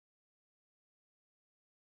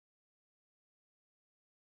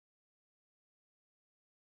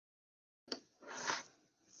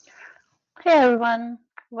Hey everyone,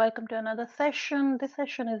 welcome to another session. This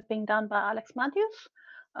session is being done by Alex Matthews.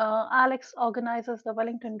 Alex organizes the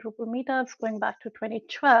Wellington Drupal meetups going back to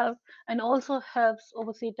 2012 and also helps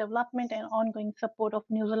oversee development and ongoing support of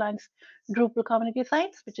New Zealand's Drupal community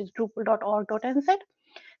sites, which is drupal.org.nz.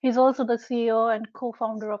 He's also the CEO and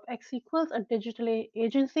co-founder of X Equals, a digital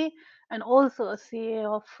agency, and also a CEO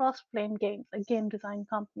of Frostflame Games, a game design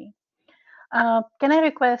company. Can I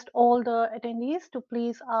request all the attendees to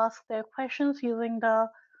please ask their questions using the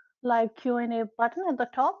live Q&A button at the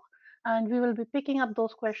top, and we will be picking up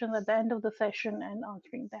those questions at the end of the session and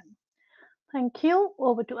answering them. Thank you.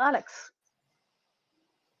 Over to Alex.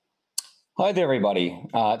 Hi there, everybody.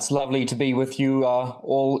 It's lovely to be with you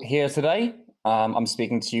all here today. I'm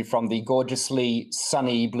speaking to you from the gorgeously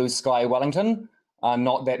sunny blue sky Wellington.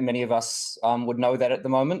 Not that many of us would know that at the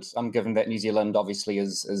moment, given that New Zealand obviously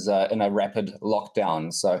is in a rapid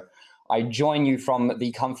lockdown. So I join you from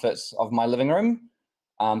the comfort of my living room.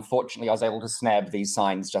 Fortunately, I was able to snap these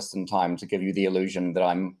signs just in time to give you the illusion that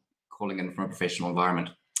I'm calling in from a professional environment.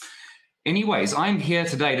 Anyways, I'm here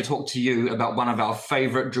today to talk to you about one of our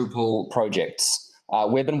favorite Drupal projects.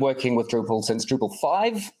 We've been working with Drupal since Drupal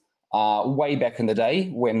 5, way back in the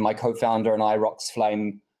day when my co-founder and I,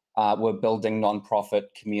 Roxflame, were building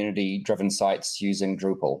non-profit community-driven sites using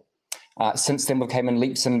Drupal. Since then, we came in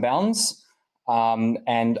leaps and bounds,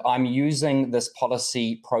 and I'm using this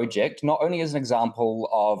policy project not only as an example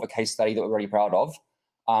of a case study that we're really proud of,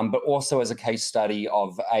 but also as a case study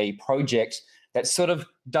of a project that sort of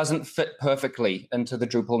doesn't fit perfectly into the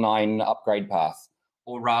Drupal 9 upgrade path.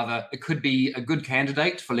 Or rather, it could be a good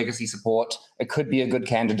candidate for legacy support, it could be a good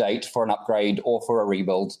candidate for an upgrade or for a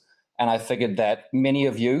rebuild. And I figured that many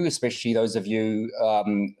of you, especially those of you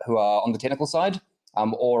who are on the technical side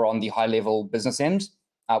or on the high-level business end,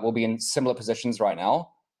 will be in similar positions right now,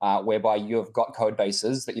 whereby you have got code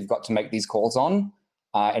bases that you've got to make these calls on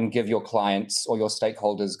and give your clients or your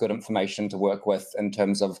stakeholders good information to work with in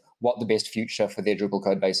terms of what the best future for their Drupal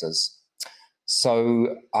code base is.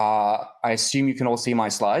 So I assume you can all see my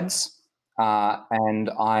slides, and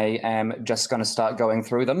I am just going to start going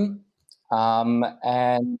through them.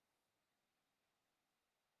 And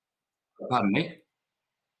pardon me.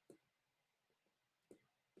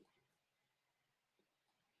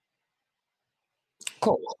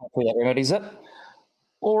 Cool. Hopefully that remedies it.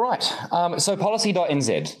 All right. So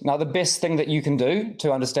policy.nz. Now, the best thing that you can do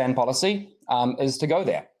to understand policy is to go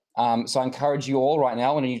there. So I encourage you all right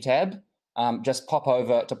now in a new tab, just pop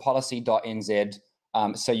over to policy.nz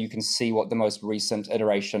so you can see what the most recent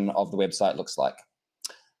iteration of the website looks like.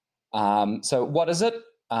 So what is it?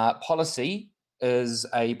 Policy is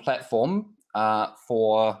a platform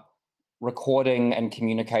for recording and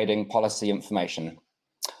communicating policy information.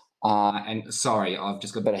 And sorry, I've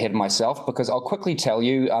just got a bit ahead of myself because I'll quickly tell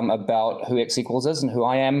you about who X Equals is and who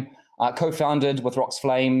I am. Co-founded with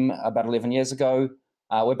Roxflame about 11 years ago.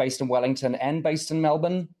 We're based in Wellington and based in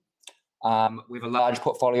Melbourne. We have a large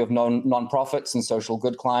portfolio of non-profits and social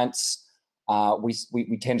good clients.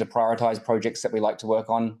 We tend to prioritize projects that we like to work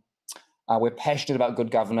on. We're passionate about good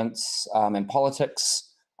governance and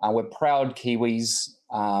politics. We're proud Kiwis,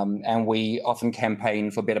 and we often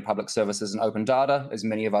campaign for better public services and open data, as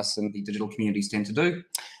many of us in the digital communities tend to do.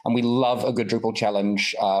 And we love a good Drupal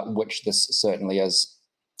challenge, which this certainly is.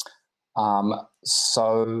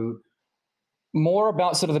 So more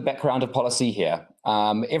about sort of the background of policy here.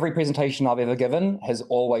 Every presentation I've ever given has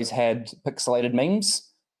always had pixelated memes,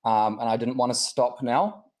 and I didn't want to stop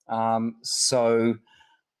now. So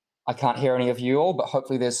I can't hear any of you all, but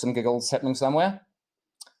hopefully there's some giggles happening somewhere.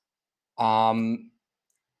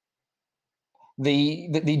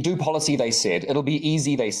 The do policy, they said. It'll be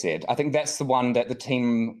easy, they said. I think that's the one that the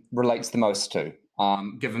team relates the most to,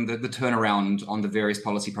 given the turnaround on the various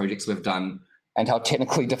policy projects we've done and how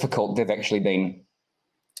technically difficult they've actually been.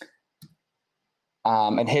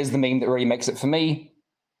 And here's the meme that really makes it for me.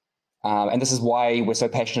 And this is why we're so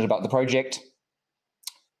passionate about the project.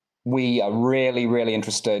 We are really, really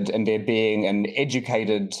interested in there being an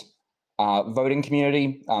educated voting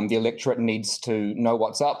community. The electorate needs to know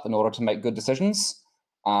what's up in order to make good decisions.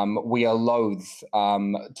 We are loath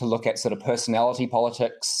to look at sort of personality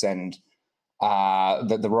politics and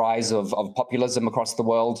the rise of populism across the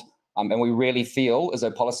world. And we really feel as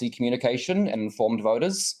though policy communication and informed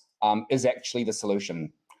voters is actually the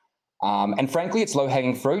solution. And frankly, it's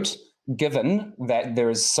low-hanging fruit, given that there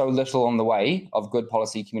is so little on the way of good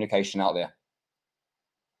policy communication out there.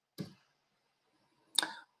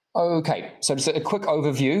 Okay, so just a quick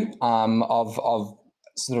overview of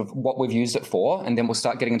sort of what we've used it for, and then we'll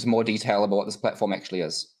start getting into more detail about what this platform actually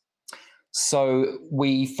is. So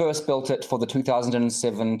we first built it for the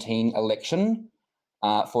 2017 election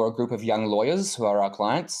for a group of young lawyers who are our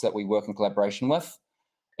clients that we work in collaboration with.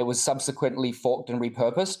 It was subsequently forked and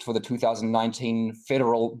repurposed for the 2019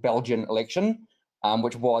 federal Belgian election,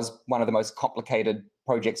 which was one of the most complicated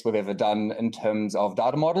projects we've ever done in terms of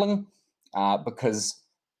data modeling, because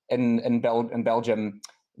in Belgium,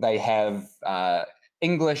 they have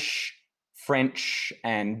English, French,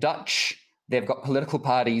 and Dutch. They've got political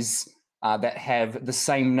parties that have the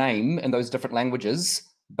same name in those different languages,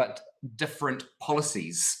 but different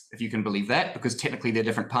policies, if you can believe that, because technically they're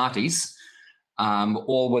different parties,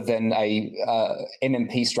 all within a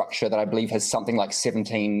MMP structure that I believe has something like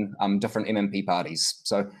 17 different MMP parties.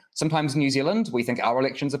 So sometimes in New Zealand, we think our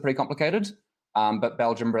elections are pretty complicated, but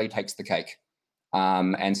Belgium really takes the cake.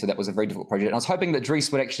 And so that was a very difficult project. And I was hoping that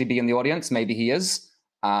Dries would actually be in the audience. Maybe he is,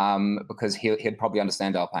 because he'd probably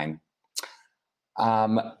understand our pain.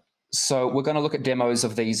 So we're going to look at demos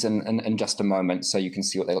of these in just a moment, so you can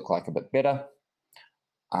see what they look like a bit better.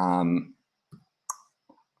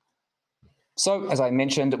 So as I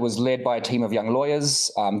mentioned, it was led by a team of young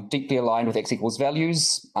lawyers, deeply aligned with X equals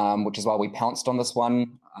values, which is why we pounced on this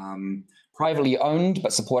one. Privately owned,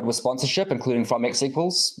 but supported with sponsorship, including from X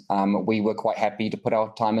equals. We were quite happy to put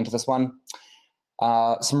our time into this one.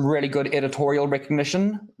 Some really good editorial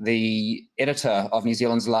recognition. The editor of New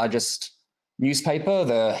Zealand's largest newspaper,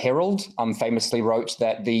 the Herald, famously wrote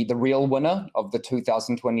that the real winner of the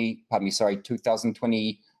 2020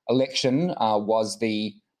 election was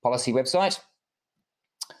the policy website.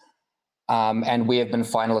 And we have been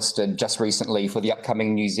finalisted just recently for the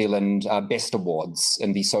upcoming New Zealand Best Awards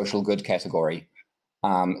in the social good category.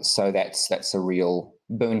 So that's a real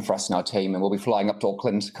boon for us and our team, and we'll be flying up to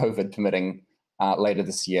Auckland, COVID permitting, later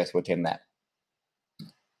this year to attend that.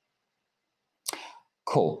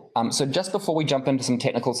 Cool. So just before we jump into some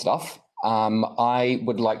technical stuff, I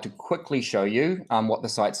would like to quickly show you what the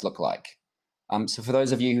sites look like. So for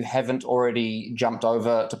those of you who haven't already jumped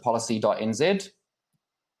over to policy.nz,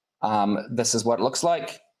 this is what it looks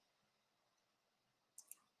like.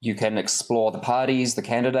 You can explore the parties, the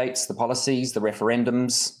candidates, the policies, the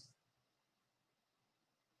referendums.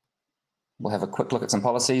 We'll have a quick look at some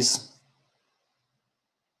policies.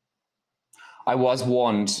 I was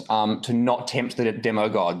warned to not tempt the demo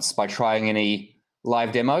gods by trying any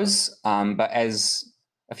live demos, but as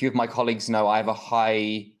a few of my colleagues know, I have a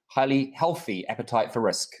highly healthy appetite for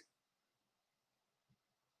risk.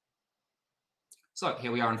 So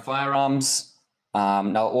here we are in firearms.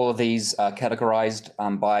 Now all of these are categorized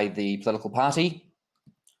by the political party.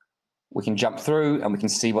 We can jump through and we can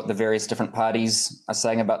see what the various different parties are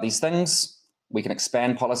saying about these things. We can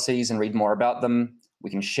expand policies and read more about them. We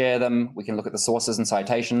can share them. We can look at the sources and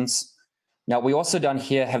citations. Now we also down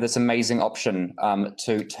here have this amazing option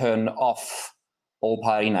to turn off all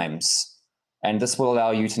party names. And this will allow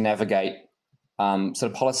you to navigate sort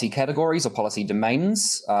of policy categories or policy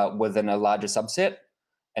domains within a larger subset,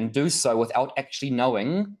 and do so without actually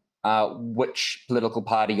knowing which political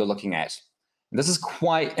party you're looking at. And this is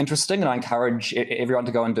quite interesting, and I encourage everyone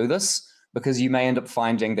to go and do this, because you may end up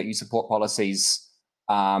finding that you support policies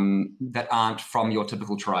that aren't from your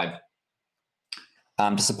typical tribe.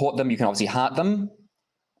 To support them, you can obviously heart them,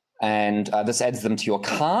 and this adds them to your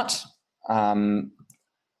cart,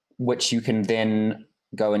 which you can then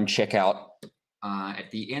go and check out at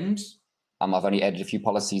the end. I've only added a few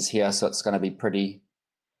policies here, so it's going to be pretty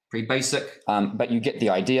basic, but you get the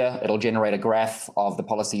idea. It'll generate a graph of the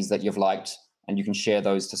policies that you've liked, and you can share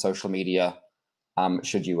those to social media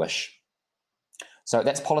should you wish. So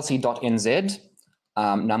that's policy.nz.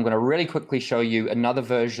 Now I'm going to really quickly show you another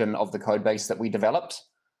version of the code base that we developed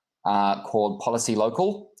called Policy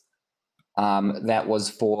Local. That was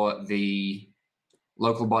for the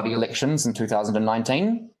local body elections in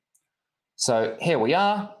 2019. So here we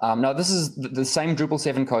are. Now this is the same Drupal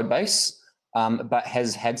 7 code base, but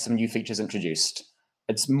has had some new features introduced.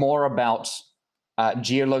 It's more about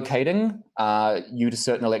geolocating you to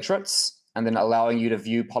certain electorates and then allowing you to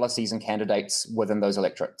view policies and candidates within those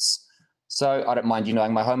electorates. So I don't mind you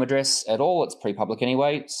knowing my home address at all. It's pretty public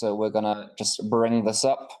anyway. So we're going to just bring this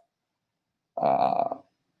up.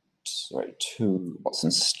 Sorry, to Watson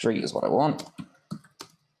Street is what I want.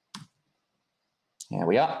 Here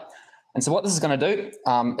we are. And so what this is going to do,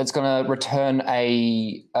 it's going to return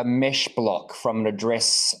a mesh block from an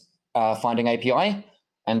address finding API.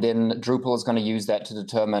 And then Drupal is going to use that to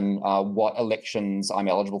determine what elections I'm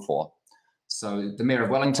eligible for. So the Mayor of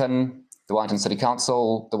Wellington, the Wellington City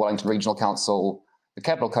Council, the Wellington Regional Council, the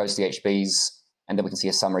Capital Coast DHBs, and then we can see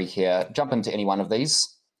a summary here. Jump into any one of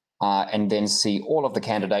these and then see all of the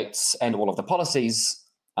candidates and all of the policies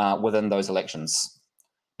within those elections.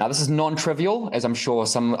 Now, this is non-trivial, as I'm sure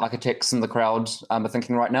some architects in the crowd are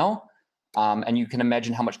thinking right now. And you can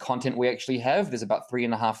imagine how much content we actually have. There's about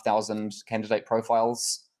 3,500 candidate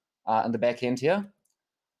profiles in the back end here.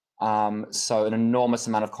 So an enormous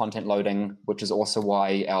amount of content loading, which is also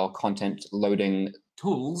why our content loading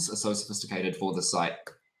tools are so sophisticated for the site.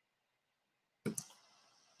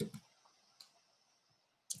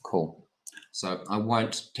 Cool. So I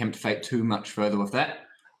won't tempt fate too much further with that.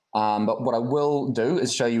 But what I will do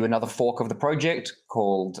is show you another fork of the project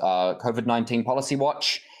called COVID-19 Policy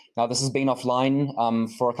Watch. Now, this has been offline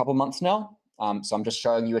for a couple of months now. So I'm just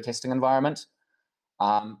showing you a testing environment.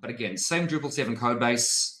 But again, same Drupal 7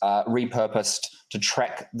 codebase, repurposed to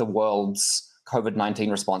track the world's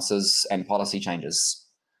COVID-19 responses and policy changes.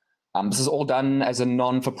 This is all done as a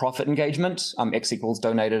non-for-profit engagement. X equals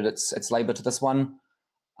donated its labor to this one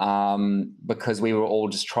because we were all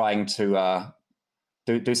just trying to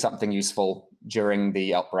do something useful during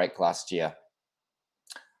the outbreak last year.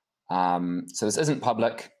 So this isn't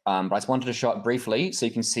public, but I just wanted to show it briefly so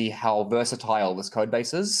you can see how versatile this code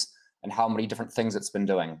base is and how many different things it's been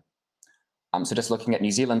doing. So just looking at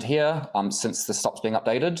New Zealand here, since this stopped being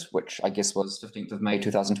updated, which I guess was 15th of May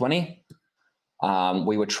 2020,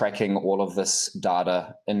 we were tracking all of this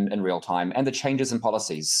data in real time and the changes in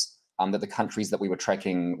policies that the countries that we were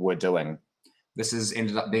tracking were doing. This has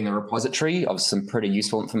ended up being a repository of some pretty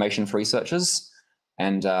useful information for researchers.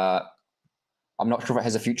 And I'm not sure if it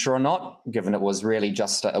has a future or not, given it was really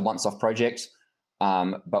just a once-off project.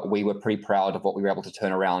 But we were pretty proud of what we were able to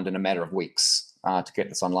turn around in a matter of weeks to get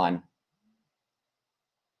this online.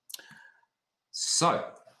 So,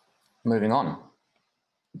 moving on.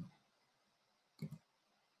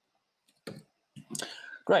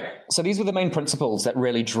 Great. So these were the main principles that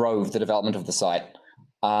really drove the development of the site.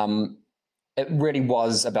 It really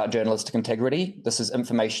was about journalistic integrity. This is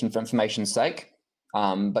information for information's sake,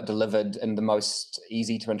 but delivered in the most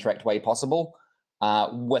easy to interact way possible,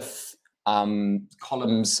 with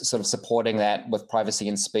columns sort of supporting that with privacy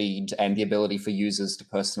and speed and the ability for users to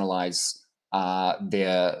personalize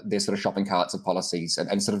their sort of shopping carts of policies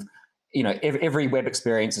and sort of, you know, every web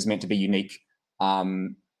experience is meant to be unique.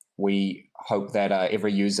 We hope that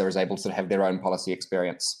every user is able to have their own policy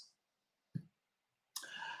experience.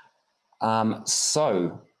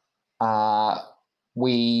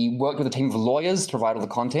 We worked with a team of lawyers to provide all the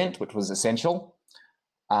content, which was essential.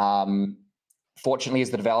 Fortunately, as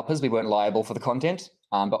the developers, we weren't liable for the content,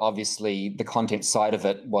 but obviously the content side of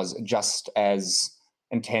it was just as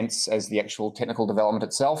intense as the actual technical development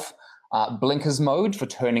itself. Blinkers mode for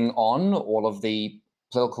turning on all of the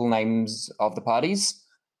political names of the parties.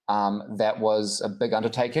 That was a big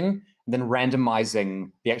undertaking. And then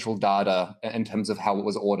randomizing the actual data in terms of how it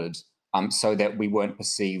was ordered, so that we weren't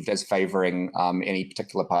perceived as favoring any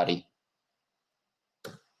particular party.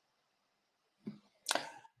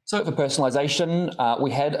 So for personalization,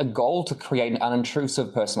 we had a goal to create an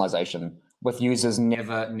unintrusive personalization with users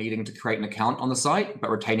never needing to create an account on the site, but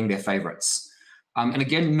retaining their favorites. And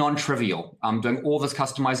again, non-trivial, doing all this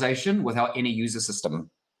customization without any user system.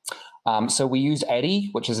 So we used Addy,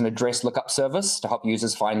 which is an address lookup service to help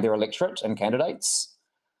users find their electorate and candidates.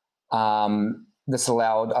 This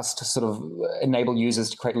allowed us to sort of enable users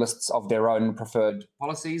to create lists of their own preferred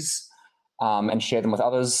policies and share them with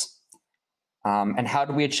others. And how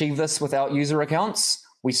did we achieve this without user accounts?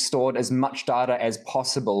 We stored as much data as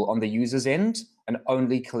possible on the user's end and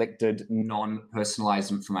only collected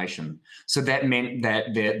non-personalized information. So that meant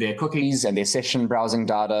that their cookies and their session browsing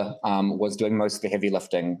data was doing most of the heavy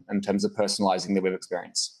lifting in terms of personalizing their web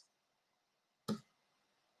experience.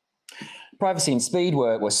 Privacy and speed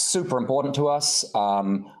were super important to us.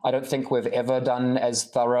 I don't think we've ever done as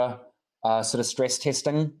thorough sort of stress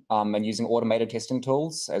testing and using automated testing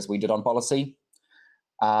tools as we did on policy.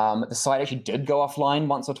 The site actually did go offline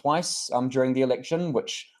once or twice during the election,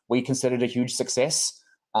 which we considered a huge success,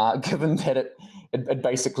 given that it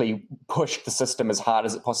basically pushed the system as hard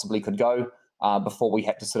as it possibly could go before we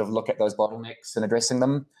had to sort of look at those bottlenecks and addressing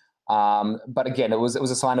them. But again, it was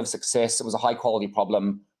a sign of success. It was a high quality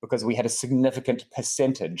problem because we had a significant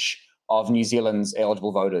percentage of New Zealand's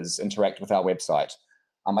eligible voters interact with our website.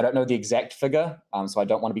 I don't know the exact figure, so I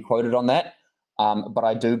don't want to be quoted on that. But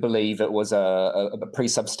I do believe it was a pretty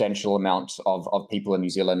substantial amount of people in New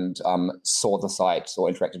Zealand saw the site or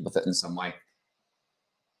interacted with it in some way.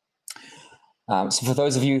 So for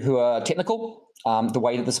those of you who are technical, the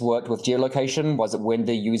way that this worked with geolocation was that when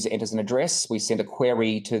the user enters an address, we send a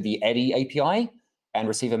query to the Addy API and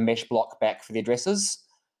receive a mesh block back for the addresses.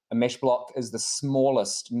 A mesh block is the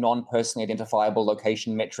smallest non-personally identifiable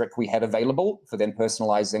location metric we had available for then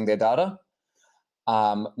personalizing their data.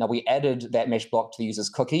 Now, we added that mesh block to the user's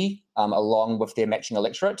cookie along with their matching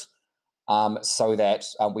electorate so that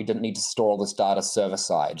we didn't need to store all this data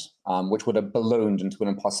server-side, which would have ballooned into an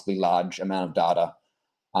impossibly large amount of data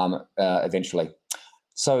eventually.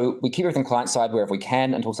 So we keep everything client-side wherever we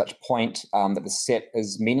can until such point that the set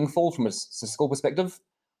is meaningful from a statistical perspective.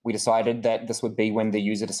 We decided that this would be when the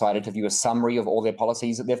user decided to view a summary of all their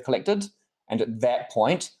policies that they've collected. And at that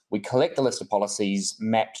point, we collect the list of policies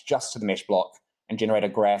mapped just to the mesh block and generate a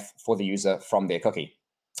graph for the user from their cookie.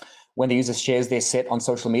 When the user shares their set on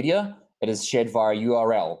social media, it is shared via a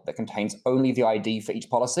URL that contains only the ID for each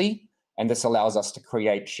policy. And this allows us to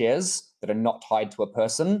create shares that are not tied to a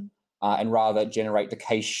person and rather generate the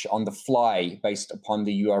cache on the fly based upon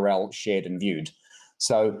the URL shared and viewed.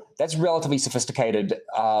 So that's relatively sophisticated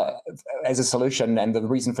as a solution. And the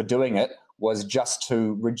reason for doing it was just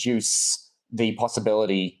to reduce the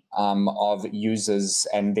possibility of users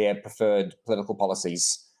and their preferred political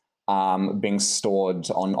policies being stored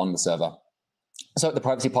on the server. So the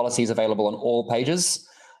privacy policy is available on all pages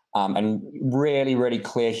and really, really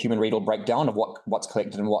clear human readable breakdown of what's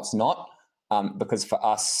collected and what's not, because for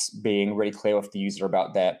us, being really clear with the user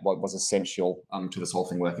about that was essential to this whole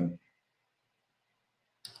thing working.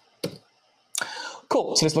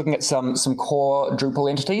 Cool, so just looking at some core Drupal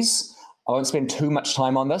entities. I won't spend too much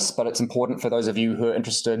time on this, but it's important for those of you who are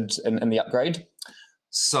interested in the upgrade.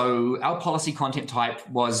 So our policy content type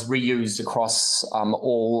was reused across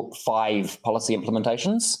all 5 policy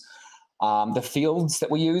implementations. The fields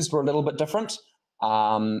that we used were a little bit different,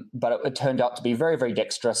 but it turned out to be very, very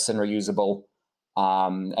dexterous and reusable.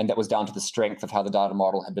 And that was down to the strength of how the data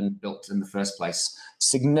model had been built in the first place.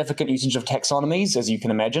 Significant usage of taxonomies, as you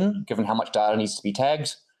can imagine, given how much data needs to be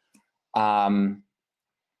tagged.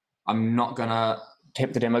 I'm not going to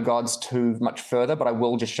tempt the demo gods too much further, but I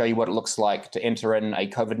will just show you what it looks like to enter in a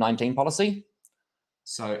COVID-19 policy.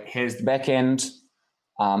 So here's the back end.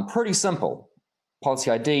 Pretty simple.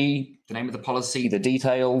 Policy ID, the name of the policy, the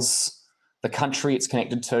details, the country it's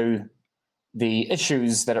connected to, the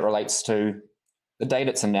issues that it relates to, the date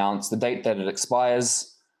it's announced, the date that it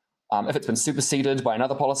expires, if it's been superseded by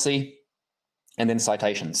another policy, and then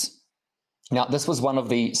citations. Now, this was one of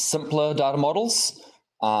the simpler data models.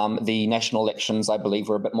 The national elections, I believe,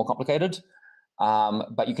 were a bit more complicated,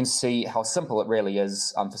 but you can see how simple it really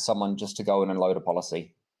is for someone just to go in and load a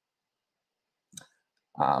policy.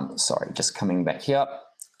 Sorry, just coming back here.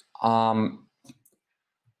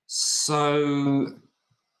 So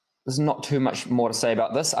there's not too much more to say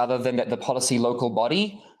about this other than that the policy local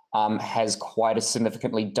body has quite a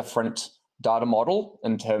significantly different data model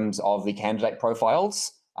in terms of the candidate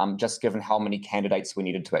profiles, just given how many candidates we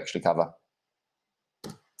needed to actually cover.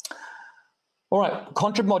 All right,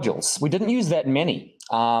 contrib modules. We didn't use that many,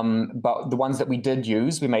 but the ones that we did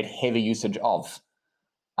use, we made heavy usage of.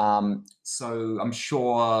 So I'm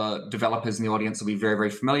sure developers in the audience will be very, very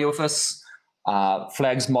familiar with this.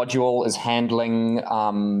 Flags module is handling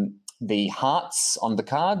the hearts on the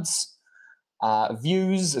cards.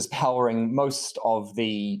 Views is powering most of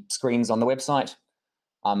the screens on the website.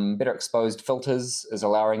 Better exposed filters is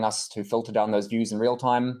allowing us to filter down those views in real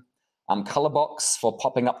time. Color box for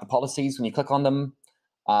popping up the policies when you click on them.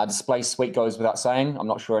 Display suite goes without saying. I'm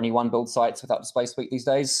not sure anyone builds sites without display suite these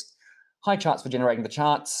days. High charts for generating the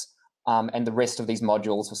charts, and the rest of these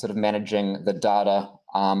modules for sort of managing the data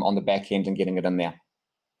on the back end and getting it in there.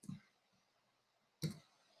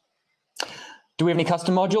 Do we have any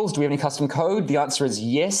custom modules? Do we have any custom code? The answer is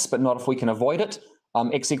yes, but not if we can avoid it.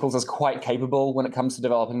 X equals is quite capable when it comes to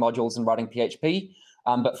developing modules and writing PHP.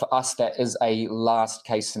 But for us, that is a last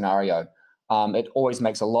case scenario. It always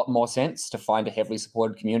makes a lot more sense to find a heavily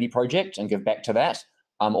supported community project and give back to that,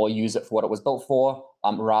 or use it for what it was built for,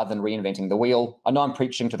 rather than reinventing the wheel. I know I'm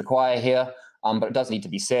preaching to the choir here, but it does need to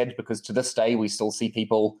be said because to this day, we still see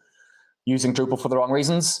people using Drupal for the wrong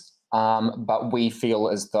reasons. But we feel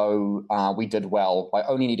as though we did well by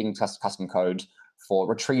only needing custom code for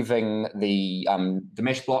retrieving the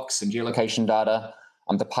mesh blocks and geolocation data,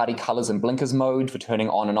 the party colors and blinkers mode for turning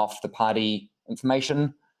on and off the party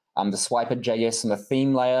information, the swiper.js and the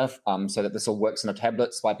theme layer so that this all works in a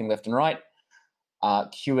tablet, swiping left and right,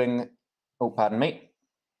 queuing, oh, pardon me,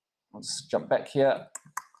 let's jump back here,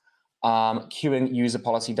 queuing user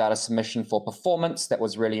policy data submission for performance. That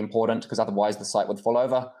was really important because otherwise the site would fall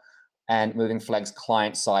over, and moving flags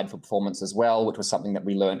client side for performance as well, which was something that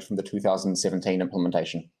we learned from the 2017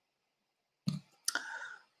 implementation.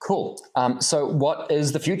 Cool. So what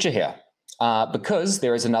is the future here? Because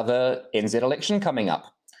there is another NZ election coming up.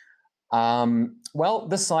 Well,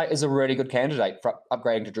 this site is a really good candidate for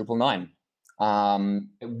upgrading to Drupal 9.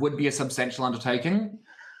 It would be a substantial undertaking.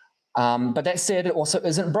 But that said, it also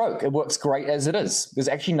isn't broke. It works great as it is. There's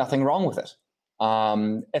actually nothing wrong with it.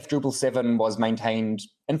 If Drupal 7 was maintained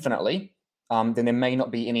infinitely, then there may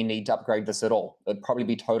not be any need to upgrade this at all. It'd probably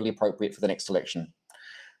be totally appropriate for the next election.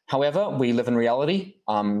 However, we live in reality.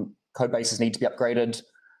 Code bases need to be upgraded,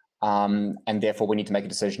 and therefore we need to make a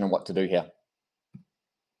decision on what to do here.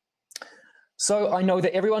 So I know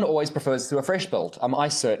that everyone always prefers to do a fresh build. I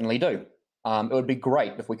certainly do. It would be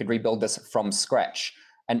great if we could rebuild this from scratch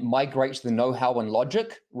and migrate the know-how and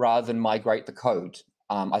logic rather than migrate the code.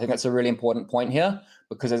 I think that's a really important point here,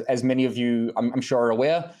 because as many of you, I'm sure, are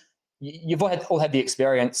aware, you've all had the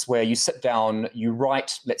experience where you sit down, you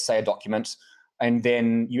write, let's say, a document, and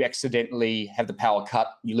then you accidentally have the power cut,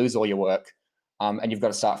 you lose all your work, and you've got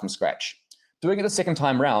to start from scratch. Doing it the second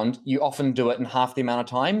time round, you often do it in half the amount of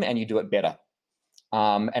time, and you do it better.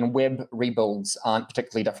 And web rebuilds aren't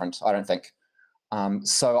particularly different, I don't think.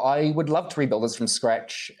 So I would love to rebuild this from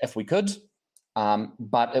scratch if we could,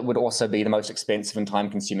 but it would also be the most expensive and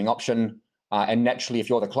time-consuming option. And naturally, if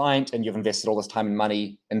you're the client and you've invested all this time and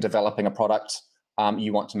money in developing a product,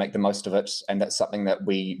 you want to make the most of it, and that's something that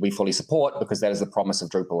we fully support, because that is the promise of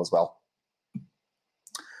Drupal as well.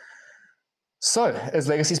 So is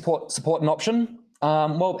legacy support an option?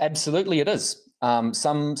 Well, absolutely it is.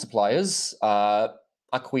 Some suppliers,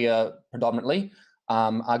 Acquia predominantly,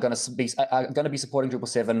 are going to be supporting Drupal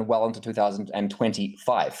 7 well into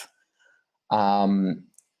 2025.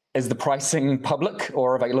 Is the pricing public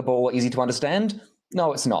or available or easy to understand?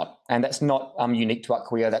 No, it's not. And that's not unique to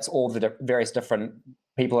Acquia. That's all the various different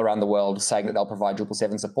people around the world saying that they'll provide Drupal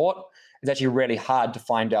 7 support. It's actually really hard to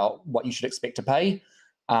find out what you should expect to pay,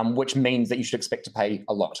 which means that you should expect to pay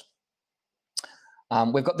a lot.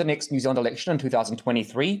 We've got the next New Zealand election in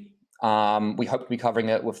 2023. We hope to be covering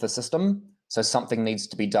it with the system, so something needs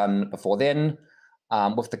to be done before then,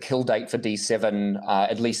 with the kill date for D7,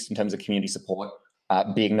 at least in terms of community support,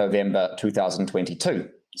 being November 2022.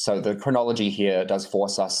 So the chronology here does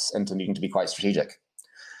force us into needing to be quite strategic.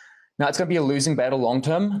 Now, it's going to be a losing battle long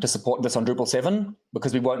term to support this on Drupal 7,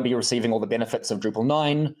 because we won't be receiving all the benefits of Drupal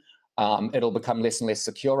 9. It'll become less and less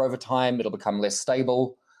secure over time. It'll become less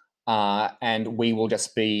stable. And we will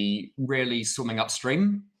just be really swimming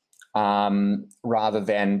upstream rather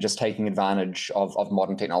than just taking advantage of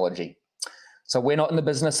modern technology. So we're not in the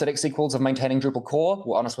business at X equals of maintaining Drupal core.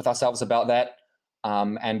 We're honest with ourselves about that.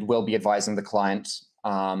 And we'll be advising the client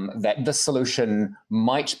that this solution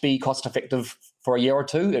might be cost effective for a year or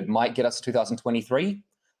two. It might get us to 2023.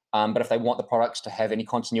 But if they want the product to have any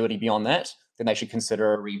continuity beyond that, then they should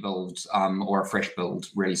consider a rebuild or a fresh build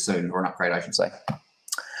really soon, or an upgrade, I should say.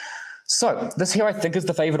 So this here, I think, is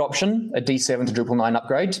the favorite option, a D7 to Drupal 9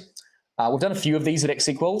 upgrade. We've done a few of these at X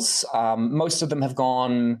equals. Most of them have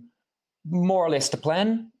gone more or less to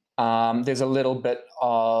plan. There's a little bit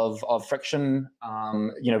of friction,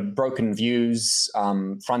 broken views,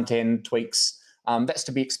 front end tweaks. That's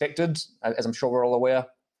to be expected, as I'm sure we're all aware.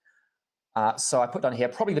 So I put down here,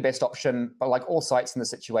 probably the best option, but like all sites in the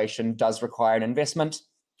situation, does require an investment.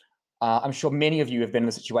 I'm sure many of you have been in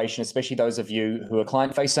a situation, especially those of you who are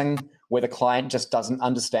client-facing, where the client just doesn't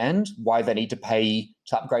understand why they need to pay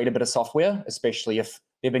to upgrade a bit of software, especially if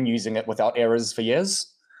they've been using it without errors for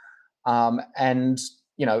years. And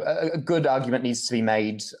a good argument needs to be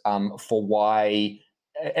made for why,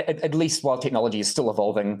 at least while technology is still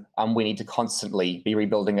evolving, we need to constantly be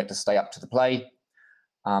rebuilding it to stay up to the play.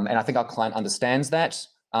 And I think our client understands that.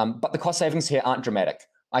 But the cost savings here aren't dramatic.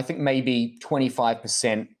 I think maybe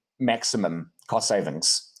 25% maximum cost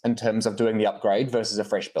savings in terms of doing the upgrade versus a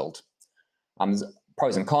fresh build.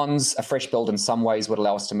 Pros and cons: a fresh build in some ways would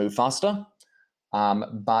allow us to move faster,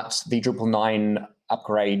 but the Drupal 9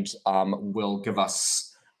 upgrade will give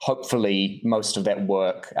us, hopefully, most of that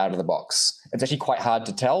work out of the box. It's actually quite hard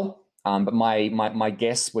to tell, but my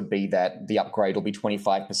guess would be that the upgrade will be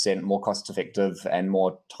 25% more cost effective and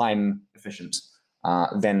more time efficient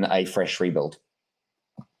than a fresh rebuild.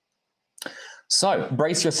 So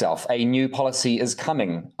brace yourself. A new policy is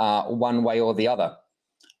coming one way or the other.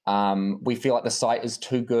 We feel like the site is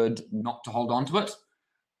too good not to hold on to it.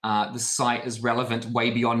 The site is relevant way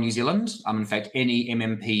beyond New Zealand. In fact, any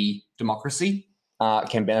MMP democracy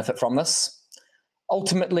can benefit from this.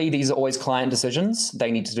 Ultimately, these are always client decisions. They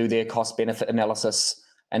need to do their cost-benefit analysis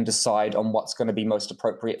and decide on what's going to be most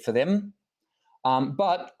appropriate for them.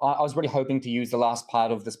 But I was really hoping to use the last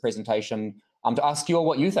part of this presentation to ask you all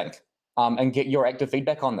what you think. And get your active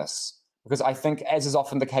feedback on this. Because I think, as is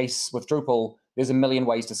often the case with Drupal, there's a million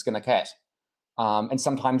ways to skin a cat. And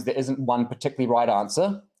sometimes there isn't one particularly right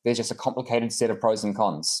answer. There's just a complicated set of pros and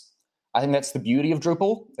cons. I think that's the beauty of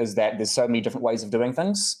Drupal, is that there's so many different ways of doing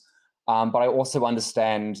things. but I also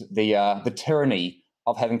understand the tyranny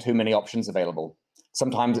of having too many options available.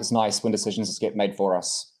 Sometimes it's nice when decisions get made for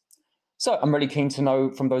us. So I'm really keen to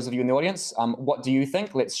know from those of you in the audience, what do you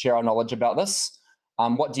think? Let's share our knowledge about this.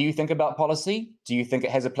 What do you think about policy? Do you think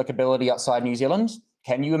it has applicability outside New Zealand?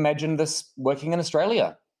 Can you imagine this working in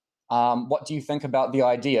Australia? What do you think about the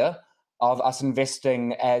idea of us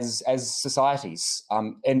investing as societies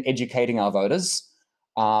in educating our voters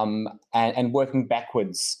and working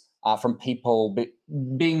backwards from people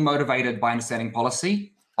being motivated by understanding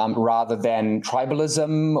policy rather than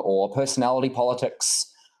tribalism or personality politics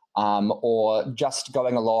or just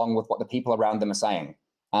going along with what the people around them are saying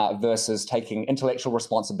versus taking intellectual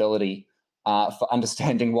responsibility for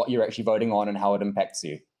understanding what you're actually voting on and how it impacts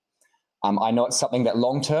you. I know it's something that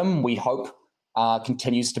long-term we hope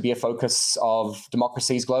continues to be a focus of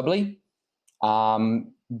democracies globally,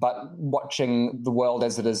 but watching the world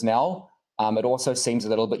as it is now, it also seems a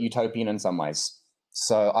little bit utopian in some ways.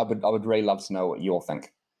 So I would really love to know what you all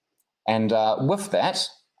think. And with that,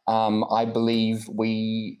 I believe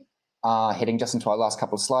we are heading just into our last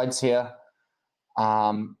couple of slides here.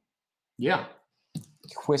 Yeah,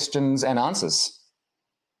 questions and answers.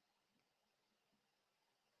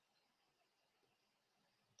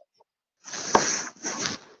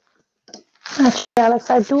 Actually, Alex,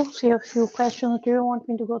 I do see a few questions. Do you want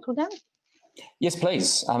me to go through them? Yes,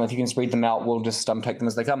 please. If you can read them out, we'll just take them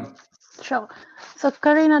as they come. Sure. So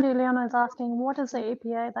Karina De Leon is asking, what is the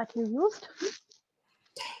API that you used?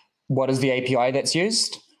 What is the API that's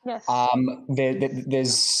used? Yes.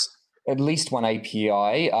 There's at least one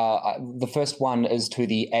API. The first one is to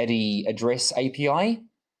the ADDI address API,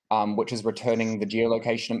 which is returning the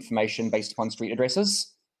geolocation information based upon street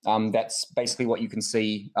addresses. That's basically what you can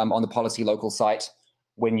see on the policy local site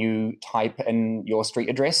when you type in your street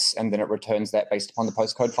address, and then it returns that based upon the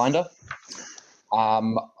postcode finder.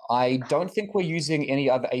 I don't think we're using any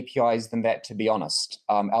other APIs than that, to be honest.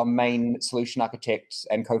 Our main solution architect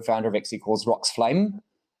and co-founder of X equals Rox Flame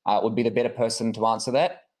would be the better person to answer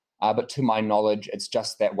that. But to my knowledge, it's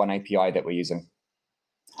just that one API that we're using.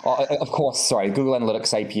 Of course, sorry, Google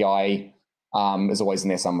Analytics API is always in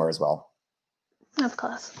there somewhere as well. Of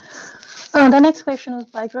course. The next question is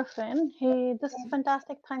by Griffin. Hey, this is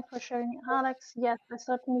fantastic. Thanks for sharing, Alex. Yes, I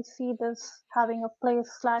certainly see this having a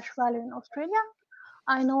place/value in Australia.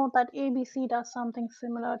 I know that ABC does something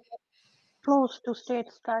similar, close to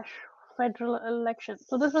state/federal elections.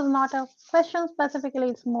 So this was not a question specifically,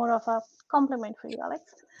 it's more of a compliment for you, Alex.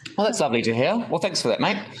 Well, that's lovely to hear. Well, thanks for that,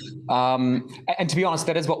 mate. And to be honest,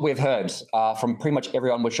 that is what we've heard from pretty much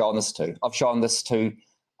everyone we've shown this to. I've shown this to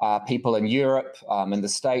people in Europe, in the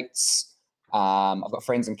States. I've got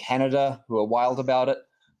friends in Canada who are wild about it.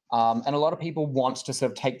 And a lot of people want to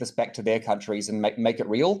sort of take this back to their countries and make it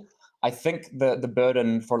real. I think the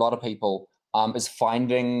burden for a lot of people is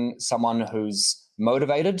finding someone who's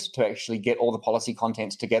motivated to actually get all the policy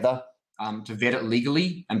content together, to vet it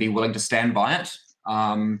legally and be willing to stand by it.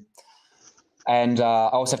 And I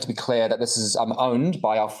also have to be clear that this is owned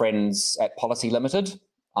by our friends at Policy Limited,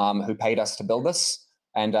 who paid us to build this,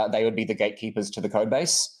 and they would be the gatekeepers to the code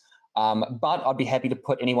base. But I'd be happy to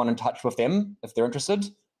put anyone in touch with them if they're interested,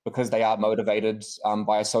 because they are motivated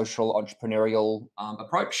by a social entrepreneurial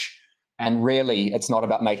approach. And really, it's not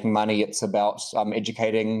about making money, it's about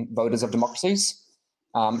educating voters of democracies.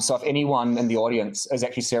 So if anyone in the audience is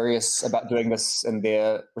actually serious about doing this in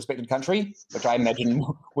their respected country, which I imagine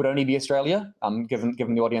would only be Australia, given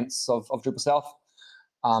the audience of Drupal South,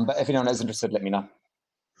 but if anyone is interested, let me know.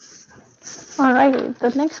 All right, the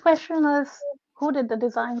next question is, who did the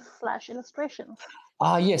designs/illustrations?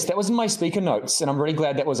 Yes, that was in my speaker notes, and I'm really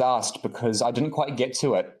glad that was asked because I didn't quite get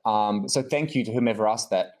to it. So thank you to whomever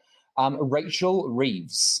asked that. Rachel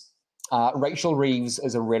Reeves. Rachel Reeves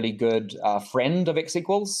is a really good friend of X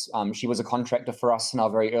equals. She was a contractor for us in our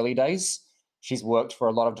very early days. She's worked for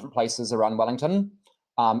a lot of different places around Wellington,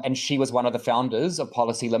 and she was one of the founders of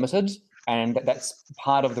Policy Limited. And that's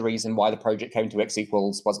part of the reason why the project came to X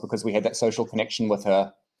equals, was because we had that social connection with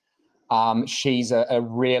her. She's a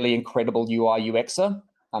really incredible UI UXer.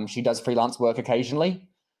 She does freelance work occasionally.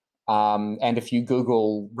 And if you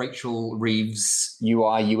Google Rachel Reeves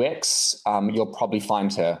UI UX, you'll probably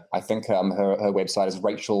find her. I think her website is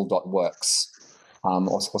rachel.works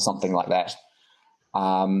or something like that.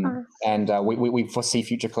 And we foresee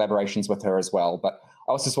future collaborations with her as well. But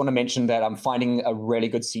I also just want to mention that finding a really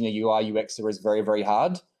good senior UI UXer is very, very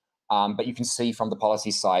hard. But you can see from the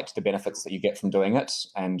policy site the benefits that you get from doing it.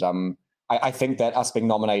 And I think that us being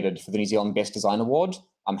nominated for the New Zealand Best Design Award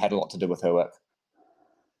had a lot to do with her work.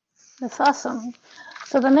 That's awesome.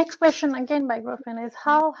 So the next question, again by Griffin, is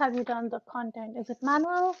how have you done the content? Is it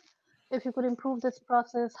manual? If you could improve this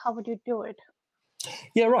process, how would you do it?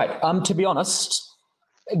 Yeah, right. To be honest,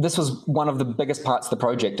 this was one of the biggest parts of the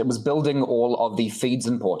project. It was building all of the feeds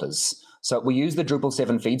importers. So we use the Drupal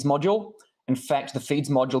 7 feeds module. In fact, the feeds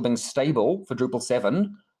module being stable for Drupal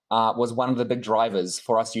 7 was one of the big drivers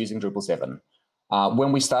for us using Drupal 7.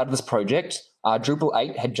 When we started this project, Drupal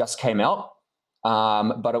 8 had just came out,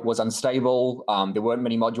 but it was unstable. There weren't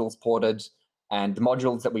many modules ported, and the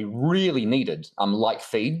modules that we really needed, like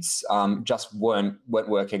feeds, just weren't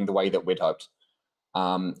working the way that we'd hoped.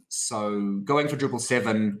 So going for Drupal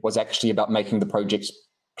 7 was actually about making the project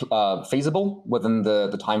feasible within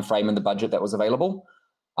the time frame and the budget that was available,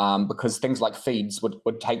 because things like feeds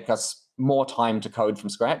would take us more time to code from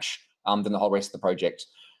scratch than the whole rest of the project.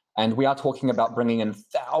 And we are talking about bringing in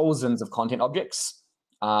thousands of content objects,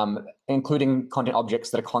 including content objects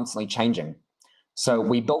that are constantly changing. So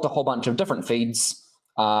we built a whole bunch of different feeds.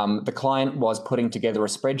 The client was putting together a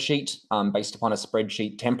spreadsheet based upon a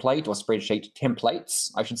spreadsheet template, or spreadsheet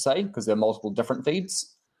templates, I should say, because there are multiple different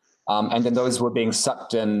feeds. And then those were being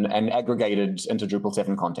sucked in and aggregated into Drupal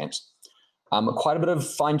 7 content. Quite a bit of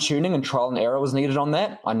fine-tuning and trial and error was needed on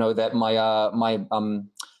that. I know that my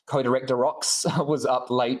co-director, Rox, was up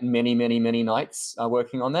late many nights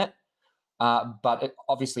working on that. But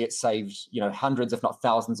obviously it saved, hundreds, if not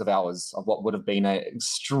thousands of hours of what would have been an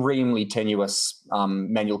extremely tenuous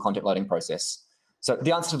manual content loading process. So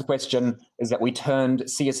the answer to the question is that we turned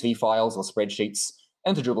CSV files or spreadsheets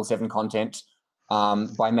into Drupal 7 content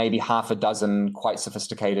by maybe half a dozen quite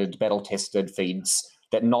sophisticated, battle-tested feeds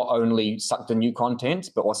that not only sucked in new content,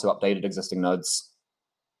 but also updated existing nodes.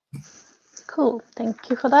 Cool, thank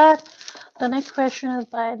you for that. The next question is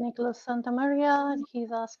by Nicholas Santamaria, and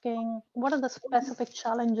he's asking, what are the specific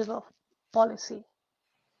challenges of policy?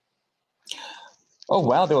 Oh,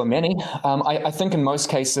 wow, there were many. I think in most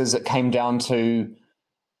cases it came down to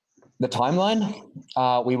the timeline.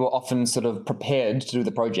 We were often sort of prepared to do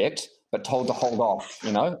the project, but told to hold off,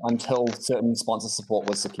 until certain sponsor support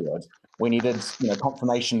was secured. We needed,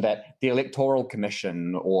 confirmation that the Electoral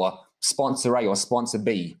Commission or sponsor A or sponsor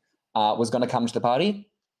B was going to come to the party.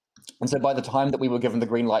 And so by the time that we were given the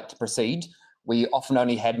green light to proceed, we often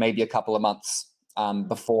only had maybe a couple of months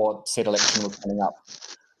before said election was coming up.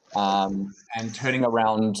 And turning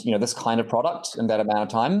around, this kind of product in that amount of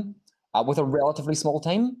time with a relatively small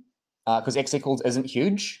team, because X equals isn't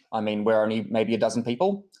huge. I mean, we're only maybe a dozen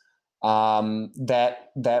people.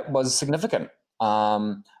 That was significant.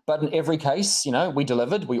 But in every case, we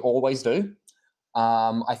delivered. We always do.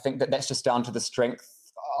 I think that's just down to the strength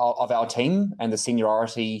of our team and the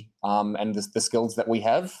seniority and the skills that we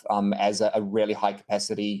have as a really high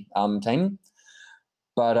capacity team.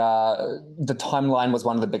 But the timeline was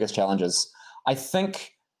one of the biggest challenges. I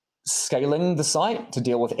think scaling the site to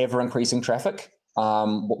deal with ever-increasing traffic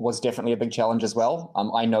was definitely a big challenge as well.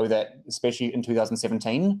 I know that, especially in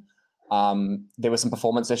 2017, there were some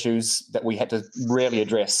performance issues that we had to really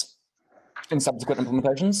address in subsequent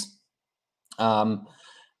implementations.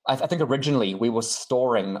 I think originally we were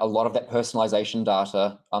storing a lot of that personalization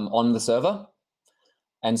data on the server.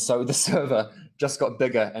 And so the server just got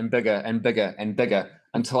bigger and bigger and bigger and bigger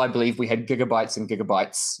until I believe we had gigabytes and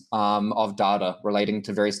gigabytes of data relating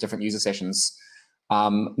to various different user sessions.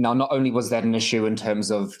 Now, not only was that an issue in terms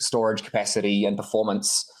of storage capacity and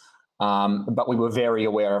performance, but we were very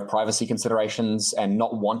aware of privacy considerations and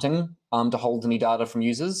not wanting to hold any data from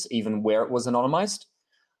users, even where it was anonymized.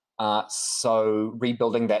 So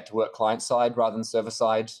rebuilding that to work client side rather than server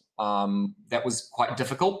side, that was quite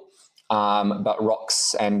difficult. But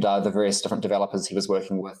Rox and the various different developers he was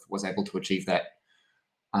working with was able to achieve that.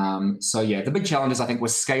 So yeah, the big challenges I think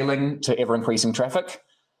was scaling to ever-increasing traffic,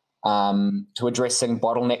 to addressing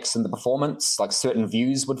bottlenecks in the performance, like certain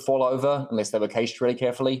views would fall over unless they were cached really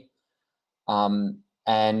carefully.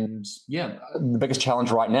 And yeah, the biggest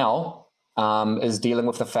challenge right now is dealing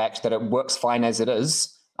with the fact that it works fine as it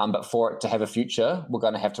is, but for it to have a future, we're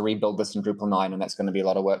going to have to rebuild this in Drupal 9, and that's going to be a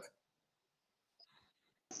lot of work.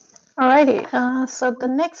 Alrighty, so the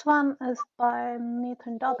next one is by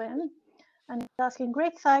Nathan Dobbin, and he's asking,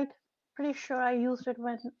 great site, pretty sure I used it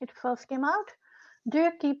when it first came out. Do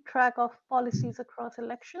you keep track of policies across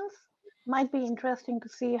elections? Might be interesting to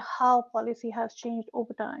see how policy has changed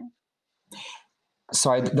over time.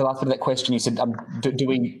 Sorry, the last bit of that question, you said, do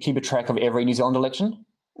we keep a track of every New Zealand election?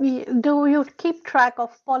 Do you keep track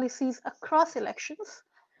of policies across elections?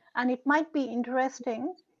 And it might be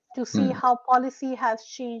interesting to see how policy has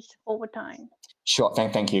changed over time. Sure,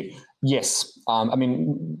 thank you. Yes, I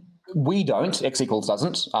mean, we don't, X equals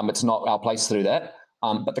doesn't. It's not our place to do that.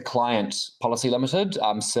 But the client, Policy Limited,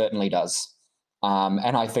 certainly does.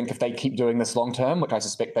 And I think if they keep doing this long term, which I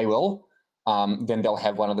suspect they will, then they'll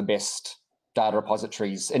have one of the best data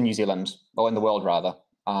repositories in New Zealand, or in the world rather,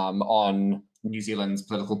 on New Zealand's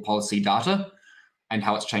political policy data and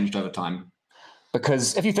how it's changed over time.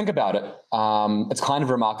 Because if you think about it, it's kind of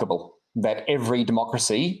remarkable that every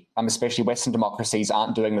democracy, especially Western democracies,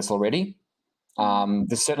 aren't doing this already.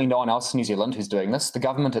 There's certainly no one else in New Zealand who's doing this. The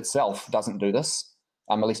government itself doesn't do this,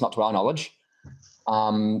 at least not to our knowledge.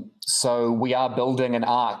 So we are building an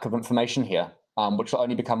arc of information here, which will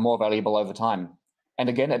only become more valuable over time. And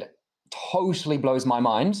again, it totally blows my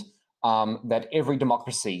mind that every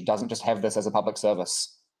democracy doesn't just have this as a public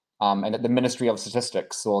service, and that the Ministry of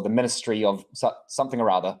Statistics or the Ministry of something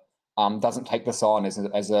or other doesn't take this on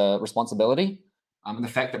as a responsibility. And the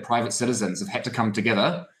fact that private citizens have had to come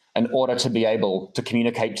together in order to be able to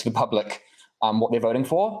communicate to the public what they're voting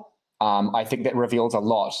for, I think that reveals a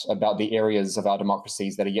lot about the areas of our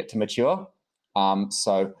democracies that are yet to mature.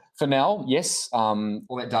 So for now, yes,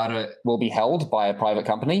 all that data will be held by a private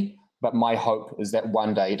company, but my hope is that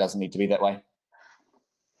one day it doesn't need to be that way.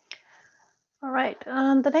 All right.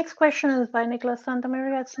 The next question is by Nicholas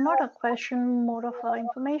Santamaria. It's not a question, more of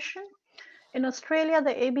information. In Australia,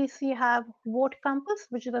 the ABC have Vote Compass,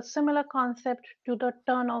 which is a similar concept to the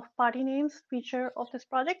turn of party names feature of this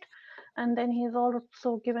project. And then he's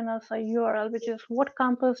also given us a URL, which is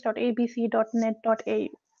votecompass.abc.net.au.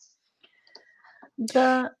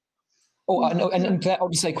 And I'll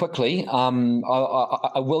just say quickly,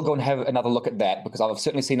 I will go and have another look at that because I've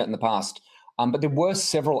certainly seen it in the past. But there were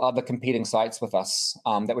several other competing sites with us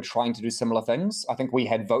that were trying to do similar things. I think we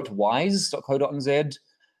had votewise.co.nz,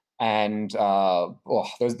 and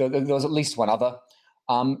there was at least one other.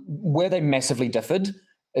 Where they massively differed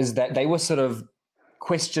is that they were sort of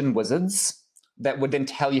question wizards that would then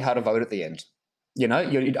tell you how to vote at the end. You know,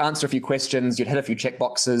 you'd answer a few questions, you'd hit a few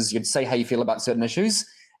checkboxes, you'd say how you feel about certain issues,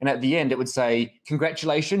 and at the end it would say,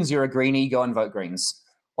 congratulations, you're a greenie, go and vote Greens.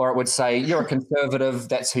 Or it would say, you're a conservative,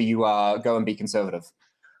 that's who you are, go and be conservative.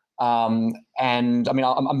 And I mean,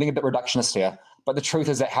 I'm being a bit reductionist here, but the truth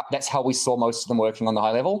is that that's how we saw most of them working on the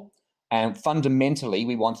high level. And fundamentally,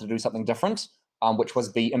 we wanted to do something different, which was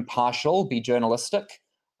be impartial, be journalistic,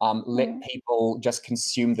 let people just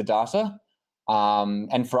consume the data,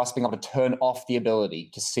 and for us being able to turn off the ability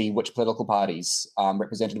to see which political parties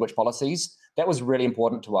represented which policies. That was really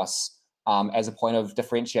important to us as a point of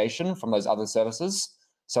differentiation from those other services.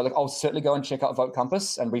 So I'll certainly go and check out Vote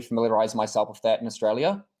Compass and refamiliarize myself with that in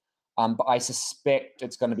Australia. But I suspect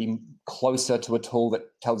it's going to be closer to a tool that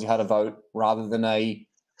tells you how to vote rather than a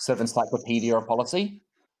sort of encyclopedia or policy.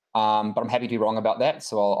 But I'm happy to be wrong about that,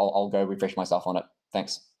 so I'll go refresh myself on it.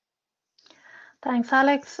 Thanks. Thanks,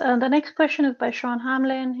 Alex. The next question is by Sean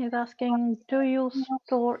Hamlin. He's asking, do you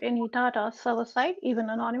store any data server-side, even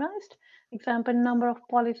anonymized? Example, number of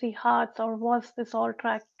policy hearts, or was this all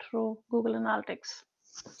tracked through Google Analytics?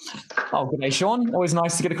 Oh, good day, Sean. Always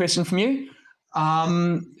nice to get a question from you.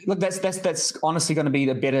 Look, that's honestly going to be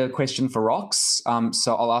the better question for Rox.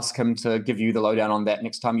 So I'll ask him to give you the lowdown on that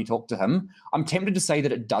next time you talk to him. I'm tempted to say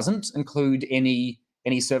that it doesn't include any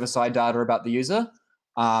server-side data about the user.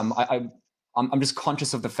 I'm just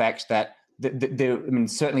conscious of the fact that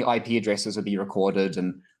certainly IP addresses would be recorded,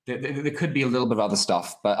 and there could be a little bit of other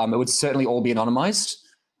stuff, but it would certainly all be anonymized.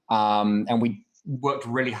 And we worked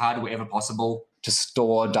really hard wherever possible to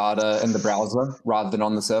store data in the browser rather than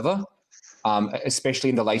on the server, especially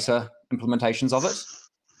in the later implementations of it.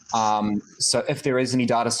 So if there is any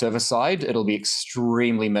data server side, it'll be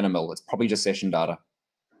extremely minimal. It's probably just session data.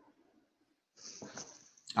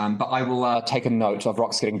 But I will take a note of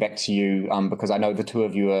Rox getting back to you because I know the two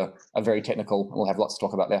of you are very technical and we'll have lots to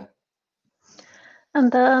talk about there. And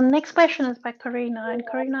the next question is by Karina, and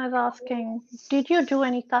Karina is asking, did you do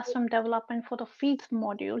any custom development for the feeds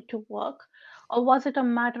module to work, or was it a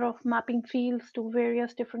matter of mapping fields to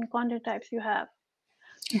various different content types you have?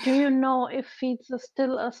 Do you know if feeds is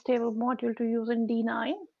still a stable module to use in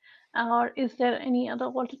D9, or is there any other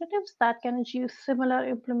alternatives that can achieve similar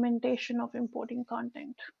implementation of importing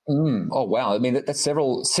content? Oh, wow. I mean, that's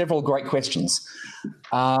several great questions.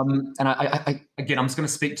 And again, I'm just going to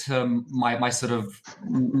speak to my sort of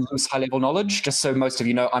loose high-level knowledge, just so most of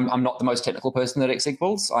you know, I'm not the most technical person at X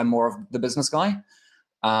equals. I'm more of the business guy.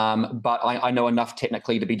 But I know enough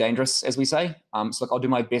technically to be dangerous, as we say. So look, I'll do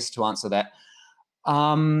my best to answer that.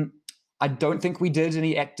 I don't think we did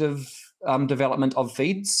any active development of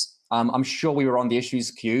feeds. I'm sure we were on the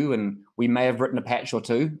issues queue, and we may have written a patch or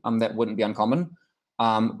two. That wouldn't be uncommon.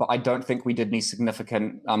 But I don't think we did any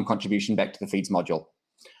significant contribution back to the feeds module.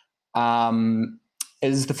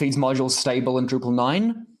 Is the feeds module stable in Drupal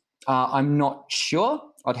 9? I'm not sure.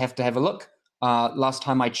 I'd have to have a look. Last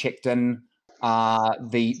time I checked in,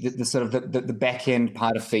 the sort of the back end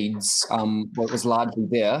part of feeds was largely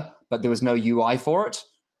there, but there was no UI for it,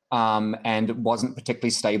 and it wasn't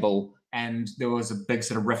particularly stable. And there was a big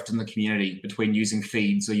sort of rift in the community between using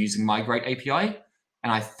feeds or using Migrate API.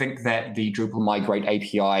 And I think that the Drupal Migrate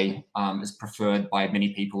API is preferred by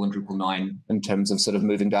many people in Drupal 9 in terms of sort of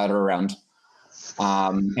moving data around.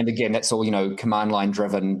 And again, that's all, command line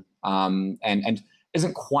driven, and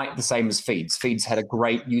isn't quite the same as feeds. Feeds had a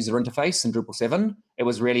great user interface in Drupal 7. It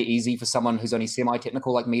was really easy for someone who's only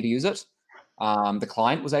semi-technical like me to use it. The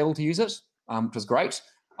client was able to use it, which was great.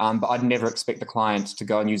 But I'd never expect the client to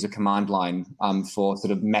go and use a command line for sort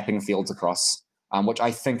of mapping fields across, which I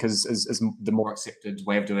think is the more accepted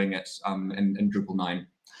way of doing it in Drupal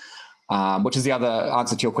 9. Which is the other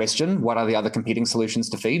answer to your question. What are the other competing solutions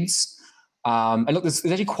to feeds? And look, there's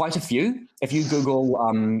actually quite a few. If you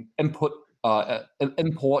Google import,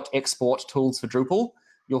 export tools for Drupal,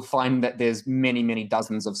 you'll find that there's many, many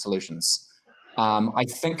dozens of solutions. I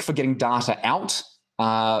think for getting data out,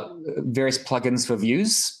 various plugins for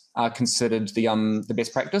views are considered the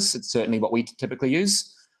best practice. It's certainly what we typically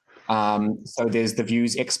use. So there's the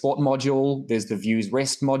views export module, there's the views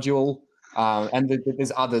REST module, and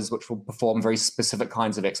there's others which will perform very specific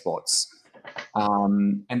kinds of exports.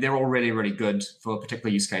 And they're all really, really good for particular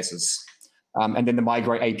use cases. And then the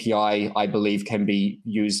Migrate API, I believe, can be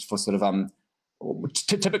used for sort of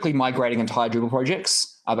typically migrating entire Drupal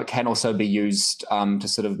projects, but can also be used to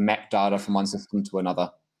sort of map data from one system to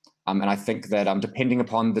another. And I think that depending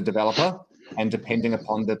upon the developer and depending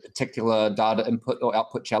upon the particular data input or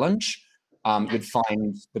output challenge, you'd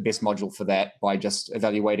find the best module for that by just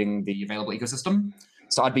evaluating the available ecosystem.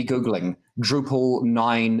 So I'd be Googling Drupal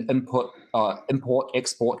 9 import,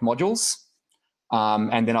 export modules,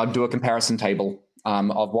 and then I'd do a comparison table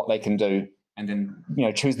of what they can do, and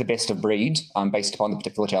then choose the best of breed based upon the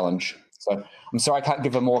particular challenge. So I'm sorry I can't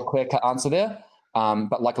give a more clear-cut answer there,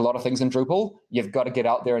 but like a lot of things in Drupal, you've got to get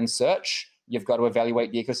out there and search, you've got to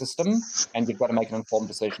evaluate the ecosystem, and you've got to make an informed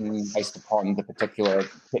decision based upon the particular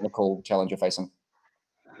technical challenge you're facing.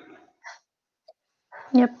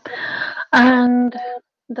 Yep. And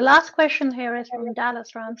the last question here is from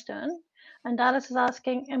Dallas Ramsden. And Dallas is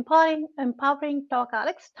asking, empowering talk,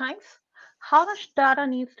 Alex, thanks. How much data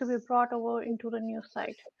needs to be brought over into the new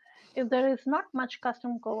site? If there is not much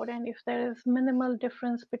custom code and if there is minimal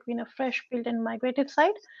difference between a fresh built and migrated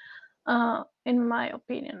site, in my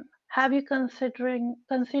opinion, have you considered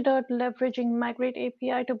leveraging Migrate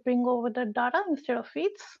API to bring over the data instead of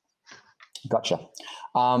feeds? Gotcha.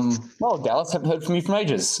 Well, Dallas, haven't heard from you for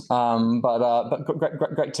ages, but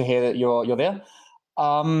great to hear that you're there.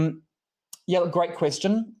 Yeah, great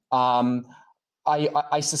question.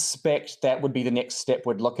 I suspect that would be the next step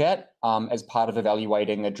we'd look at as part of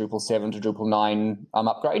evaluating a Drupal 7 to Drupal 9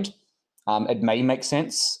 upgrade. It may make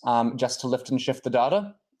sense just to lift and shift the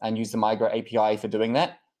data and use the Migrate API for doing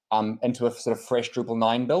that into a sort of fresh Drupal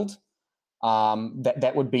 9 build.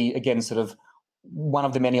 That would be, again, sort of one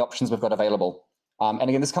of the many options we've got available. And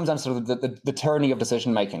again, this comes down to sort of the tyranny of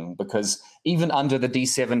decision making, because even under the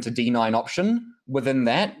D7 to D9 option, within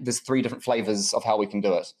that, there's 3 different flavors of how we can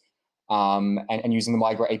do it. And using the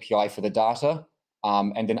Migrate API for the data,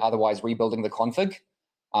 and then otherwise rebuilding the config,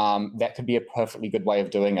 that could be a perfectly good way of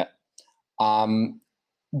doing it.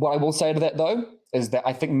 What I will say to that, though, is that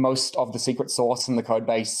I think most of the secret sauce in the code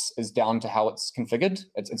base is down to how it's configured.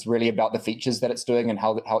 It's really about the features that it's doing and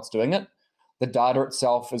how it's doing it. The data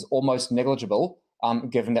itself is almost negligible,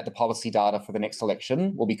 given that the policy data for the next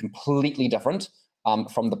election will be completely different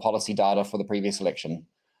from the policy data for the previous election.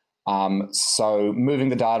 So moving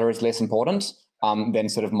the data is less important than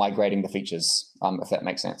sort of migrating the features, if that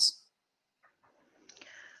makes sense.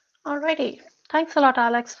 Alrighty. Thanks a lot,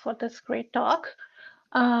 Alex, for this great talk.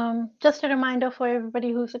 Just a reminder for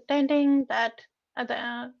everybody who's attending that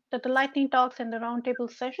the lightning talks and the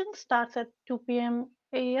roundtable session starts at 2 p.m.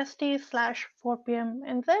 AEST/4 p.m.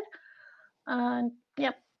 NZ. And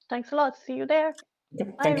yep, thanks a lot. See you there.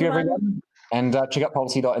 Yep. Thank you, everyone. And check out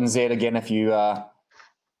policy.nz again if you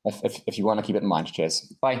want to keep it in mind.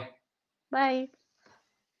 Cheers. Bye. Bye.